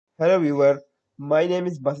Hello viewer, my name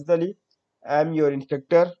is Basit Ali. I am your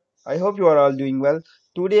instructor. I hope you are all doing well.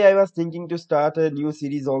 Today I was thinking to start a new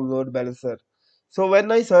series on load balancer. So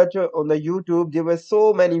when I searched on the YouTube, there were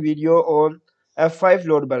so many video on F5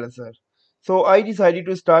 load balancer. So I decided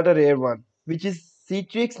to start a rare one, which is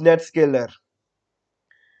Citrix Netscaler.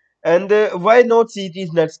 And why not Citrix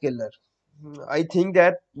Netscaler? I think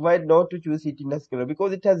that why not to choose Citrix Netscaler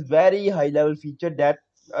because it has very high level feature that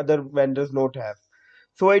other vendors not have.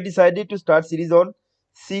 So I decided to start series on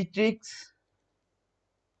Citrix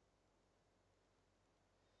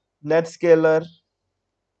Netscaler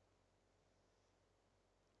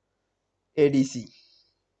ADC.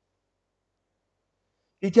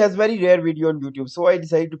 It has very rare video on YouTube, so I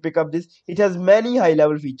decided to pick up this. It has many high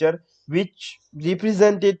level feature which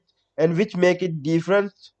represent it and which make it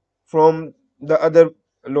different from the other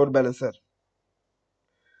load balancer.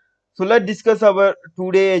 So let's discuss our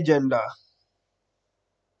today agenda.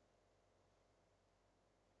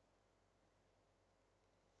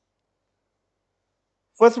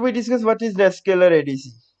 First we discuss what is Netscaler ADC.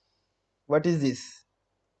 What is this?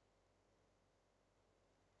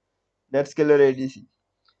 Netscaler ADC.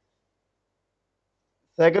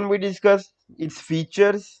 Second we discuss its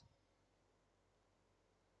features.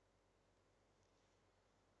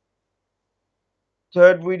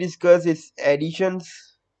 Third we discuss its additions.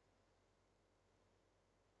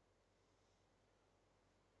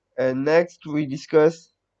 And next we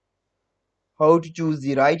discuss how to choose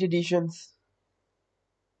the right additions.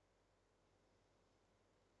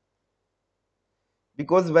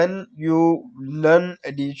 Because when you learn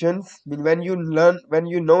additions, when you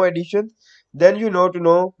know additions, then you know to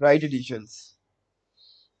know right additions.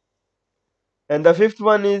 And the fifth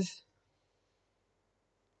one is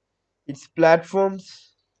its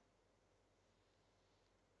platforms.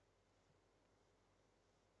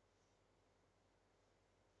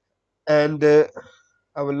 And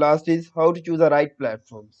our last is how to choose the right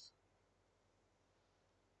platforms.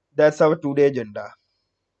 That's our today agenda.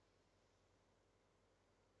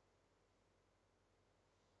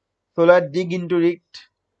 So let's dig into it.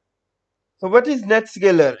 So what is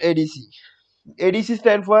NetScaler ADC? ADC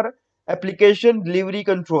stands for Application Delivery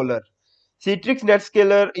Controller. Citrix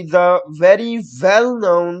Netscaler is a very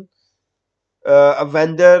well-known a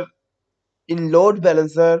vendor in load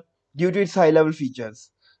balancer due to its high level features.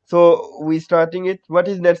 So we starting it. What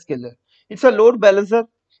is NetScaler? It's a load balancer.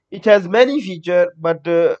 It has many features, but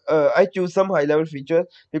I choose some high level features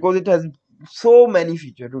because it has so many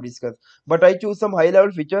features to discuss. But I choose some high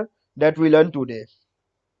level feature that we learn today.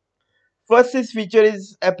 First is feature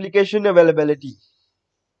is application availability.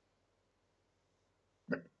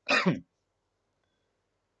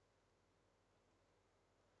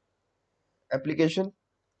 Application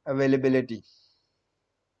availability.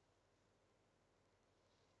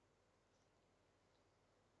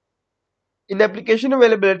 In application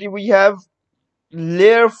availability, we have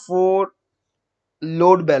layer 4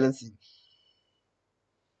 load balancing.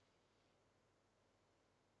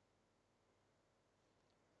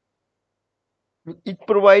 It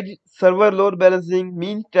provides server load balancing,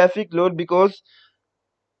 mean traffic load because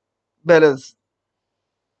balance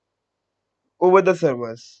over the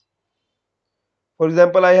servers. For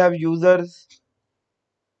example, I have users,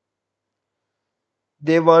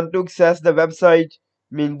 they want to access the website,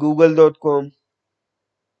 mean google.com,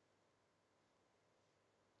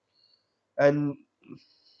 and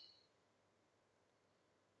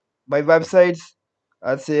my websites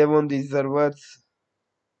are saved on these servers.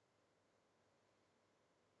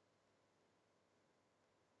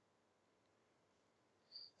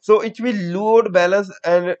 So it will load balance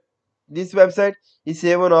and this website is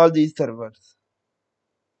saved on all these servers.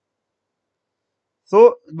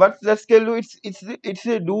 So what let's do, it's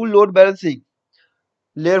a do load balancing.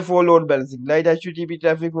 Layer 4 load balancing, like HTTP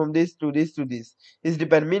traffic from this to this to this. Is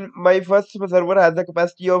depend. Mean my first server has a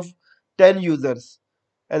capacity of 10 users,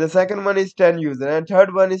 and the second one is 10 user, and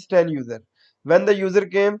third one is 10 user. When the user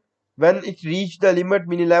came, when it reached the limit,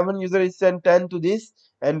 mean 11 user is sent 10 to this,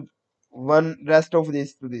 and one rest of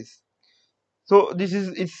this to this. So this is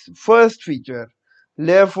its first feature,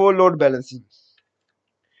 layer 4 load balancing.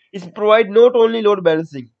 It provide not only load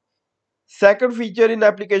balancing. Second feature in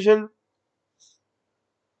application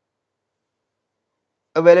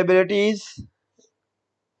availability is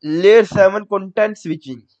layer 7 content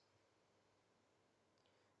switching.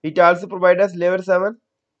 It also provides us layer 7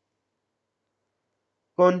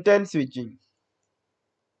 content switching.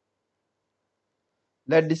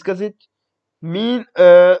 Let's discuss it. Mean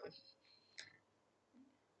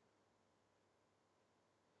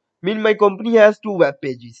mean my company has two web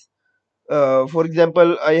pages. For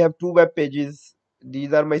example, I have two web pages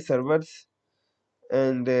these are my servers,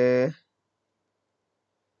 and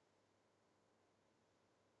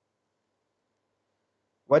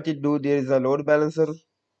what it do, there is a load balancer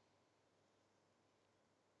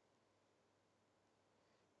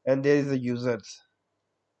and there is a users.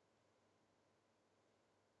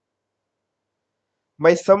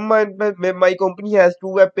 My company has two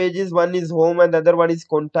web pages. One is home and the other one is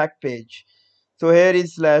contact page. So here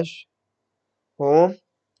is slash home,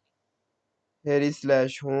 here is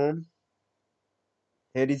slash home,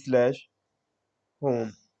 here is slash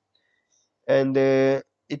home, and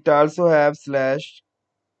it also have slash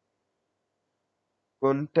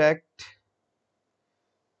contact,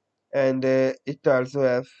 and it also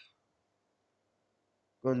have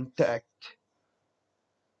contact.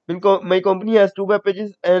 My company has two web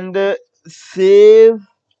pages, and save,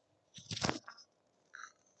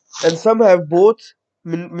 and some have both.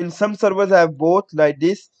 Some servers have both like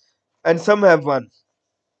this, and some have one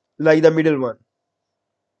like the middle one.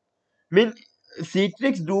 Mean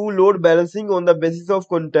Citrix do load balancing on the basis of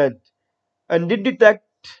content and did detect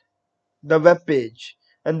the web page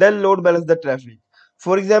and then load balance the traffic.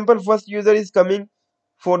 For example, first user is coming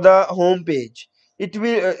for the home page. It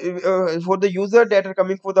will for the user that are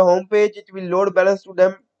coming for the home page, it will load balance to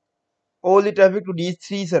them all the traffic to these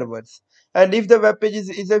three servers. And if the web page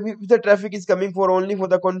if the traffic is coming for only for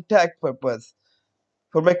the contact purpose,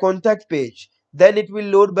 for my contact page, then it will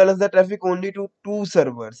load balance the traffic only to two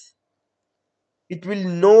servers. It will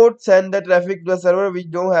not send the traffic to the server which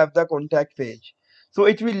don't have the contact page. So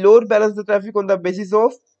it will load balance the traffic on the basis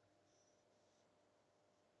of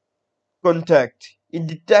contact. It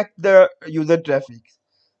detect the user traffic.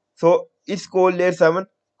 So it's called layer 7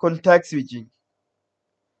 contact switching.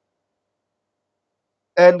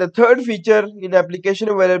 And the third feature in application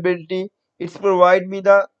availability, it's provide me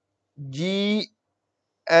the GSLB,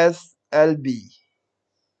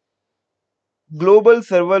 global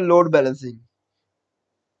server load balancing.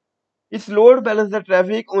 It's load balance the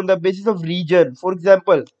traffic on the basis of region. For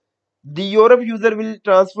example, the Europe user will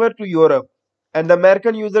transfer to Europe and the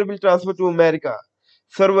American user will transfer to America.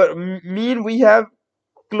 Server mean we have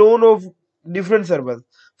clone of different servers.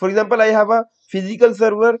 For example, I have a physical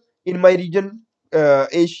server in my region,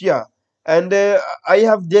 Asia, and I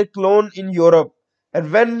have their clone in Europe.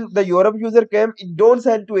 And when the Europe user came, it don't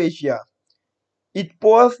send to Asia. It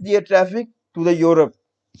posts their traffic to the Europe.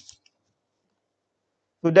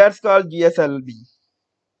 So that's called GSLB.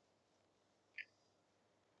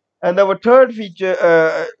 And our third feature,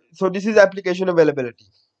 so this is application availability.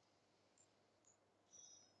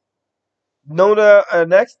 Now the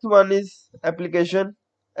next one is application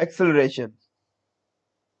acceleration.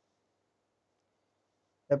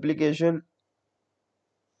 Application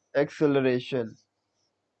acceleration.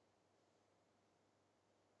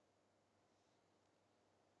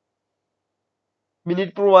 We need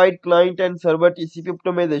to provide client and server TCP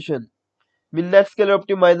optimization. NetScaler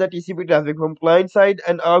optimize the TCP traffic from client side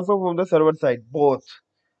and also from the server side, both.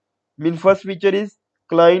 First feature is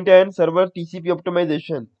client and server TCP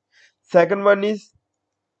optimization. Second one is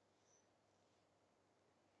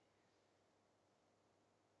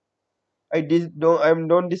I'm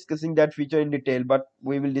not discussing that feature in detail, but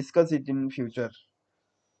we will discuss it in future.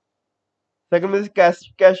 Second one is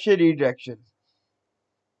cache redirection.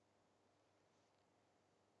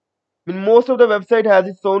 Most of the website has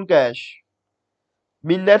its own cache.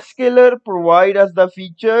 NetScaler provide us the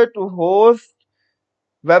feature to host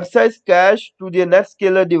websites cache to their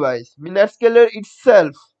NetScaler device. NetScaler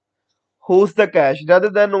itself hosts the cache rather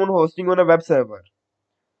than on hosting on a web server.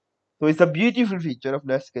 So it's a beautiful feature of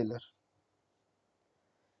NetScaler.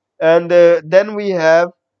 And then we have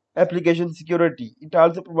application security. It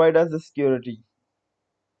also provides us the security.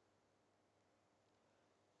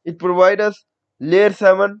 It provides us layer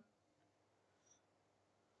 7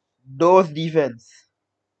 DOS defense.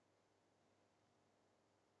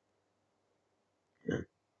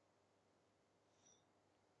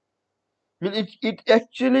 It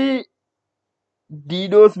actually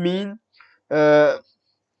DDoS mean uh,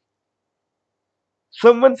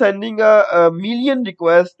 someone sending a million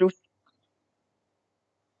requests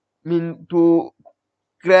to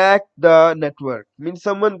crack the network,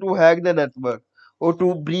 someone to hack the network or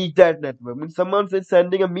to breach that network, someone is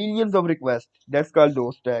sending a millions of requests. That's called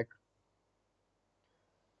DOS attack.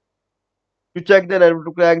 To check the network,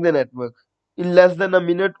 to crack the network in less than a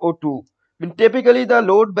minute or two. Typically the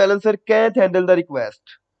load balancer can't handle the request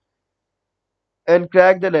and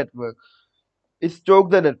crack the network. It choke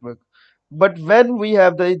the network. But when we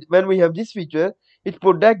have this feature, it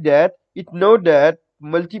protect that, it know that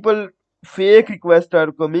multiple fake requests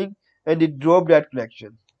are coming and it drop that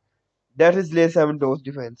connection. That is layer 7 DOS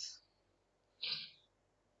defense.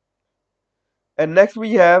 And next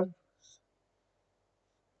we have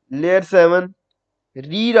layer 7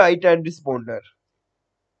 rewrite and responder.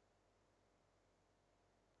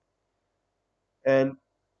 And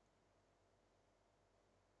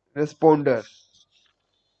responder.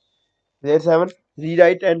 Layer 7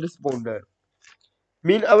 rewrite and responder.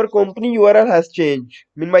 Mean our company URL has changed.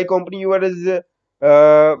 Mean my company URL is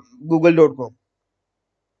google.com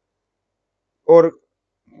or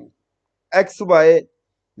xyz.com,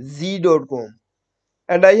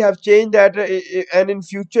 and I have changed that, and in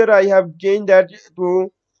future I have changed that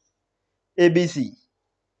to ABC.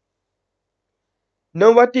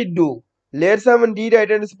 Now what it do? Layer 7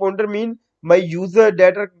 rewrite and responder mean my user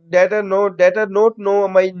data not know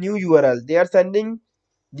my new URL. They are sending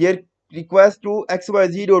their request to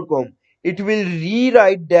xyz.com. It will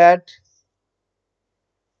rewrite that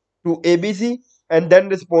to ABC and then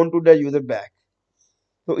respond to the user back.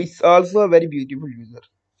 So it's also a very beautiful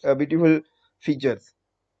beautiful features.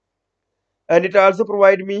 And it also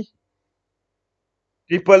provide me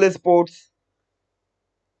triple sports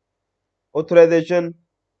authorization,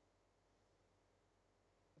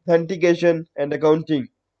 authentication, and accounting.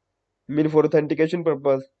 Mean for authentication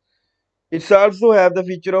purpose. It's also have the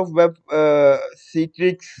feature of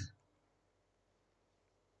Citrix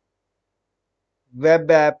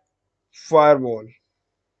web app firewall.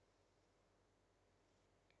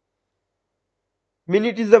 Mean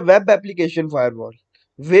it is a web application firewall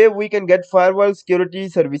where we can get firewall security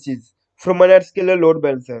services from a NetScaler load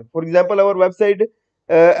balancer. For example, our website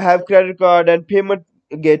have credit card and payment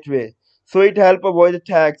gateway, so it help avoid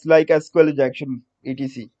attacks like SQL injection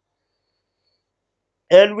etc.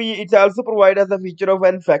 And we it also provide us the feature of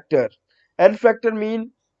n factor. N factor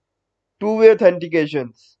mean two-way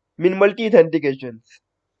authentications, mean multi authentications.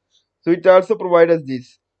 So it also provide us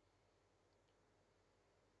this.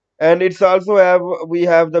 And it's also have we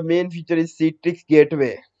have the main feature is Citrix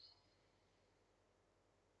gateway.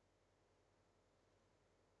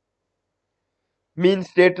 Mean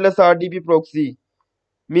stateless RDP proxy.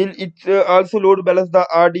 Mean it also load balance the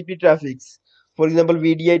RDP traffics. For example,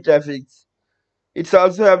 VDI traffics. It's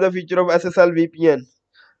also have the feature of SSL VPN.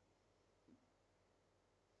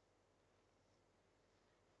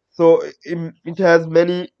 So it has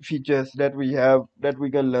many features that we have that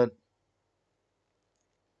we can learn.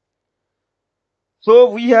 So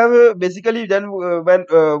we have basically then when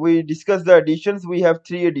we discuss the additions, we have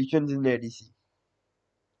three additions in ADC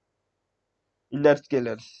in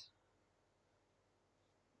NetScalers.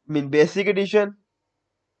 Mean basic edition,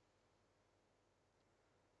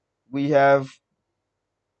 we have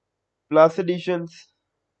plus editions,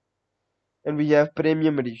 and we have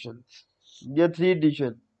premium editions. There are three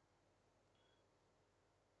editions.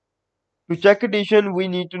 To check edition, we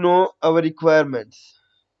need to know our requirements.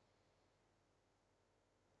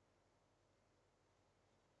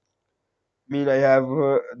 Mean I have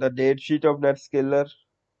the date sheet of NetScaler.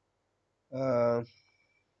 Uh,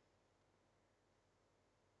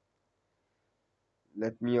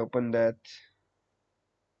 Let me open that.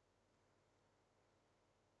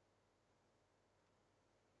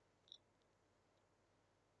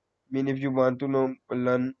 Mean if you want to know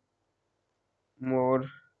learn more,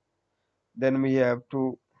 then we have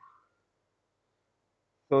to.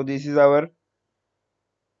 So this is our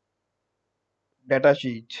data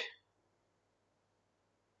sheet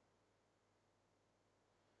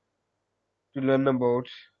to learn about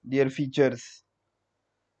their features.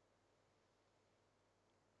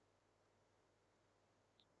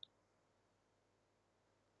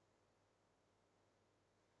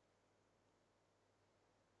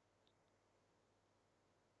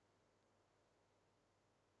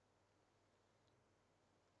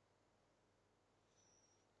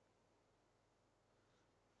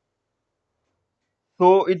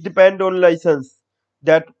 So it depend on license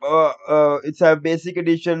that it's a basic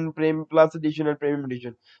edition, premium plus edition, and premium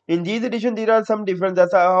edition. In these edition, there are some difference.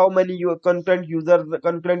 That's how many concurrent users,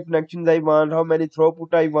 concurrent connections I want, how many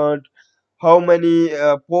throughput I want, how many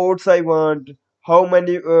ports I want, how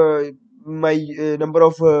many my number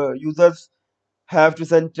of users have to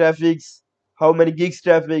send traffics, how many gigs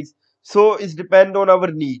traffics. So it's depend on our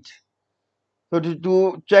need. So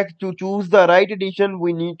to check to choose the right edition,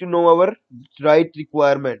 we need to know our right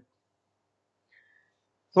requirement.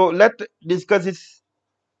 So let's discuss its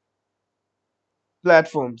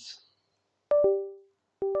platforms.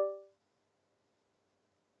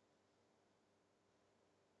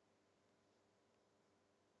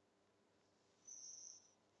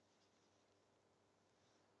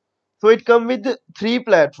 So it comes with three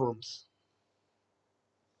platforms.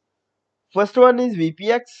 First one is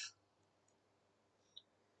VPX.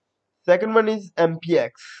 Second one is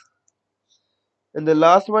MPX, and the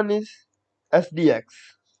last one is SDX.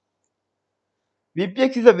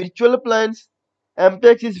 VPX is a virtual appliance.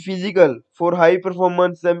 MPX is physical for high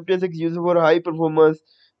performance. MPX is used for high performance.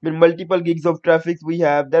 When multiple gigs of traffic we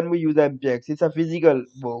have, then we use MPX. It's a physical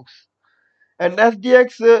box. And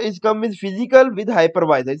SDX is come with physical with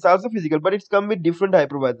hypervisor. It's also physical, but it's come with different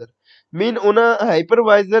hypervisor. Mean on a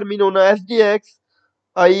hypervisor, mean on a SDX,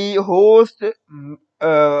 I host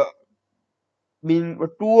mean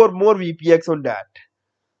two or more VPX on that.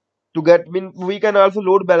 To get mean we can also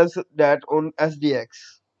load balance that on SDX.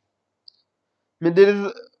 Mean there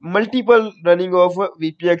is multiple running of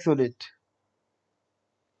VPX on it.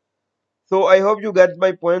 So I hope you get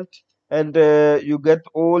my point and you get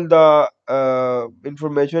all the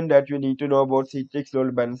information that you need to know about Citrix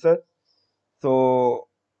load balancer. So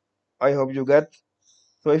I hope you get.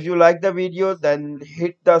 So if you like the video, then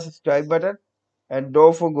hit the subscribe button and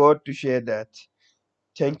don't forget to share that.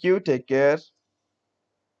 Thank you. Take care.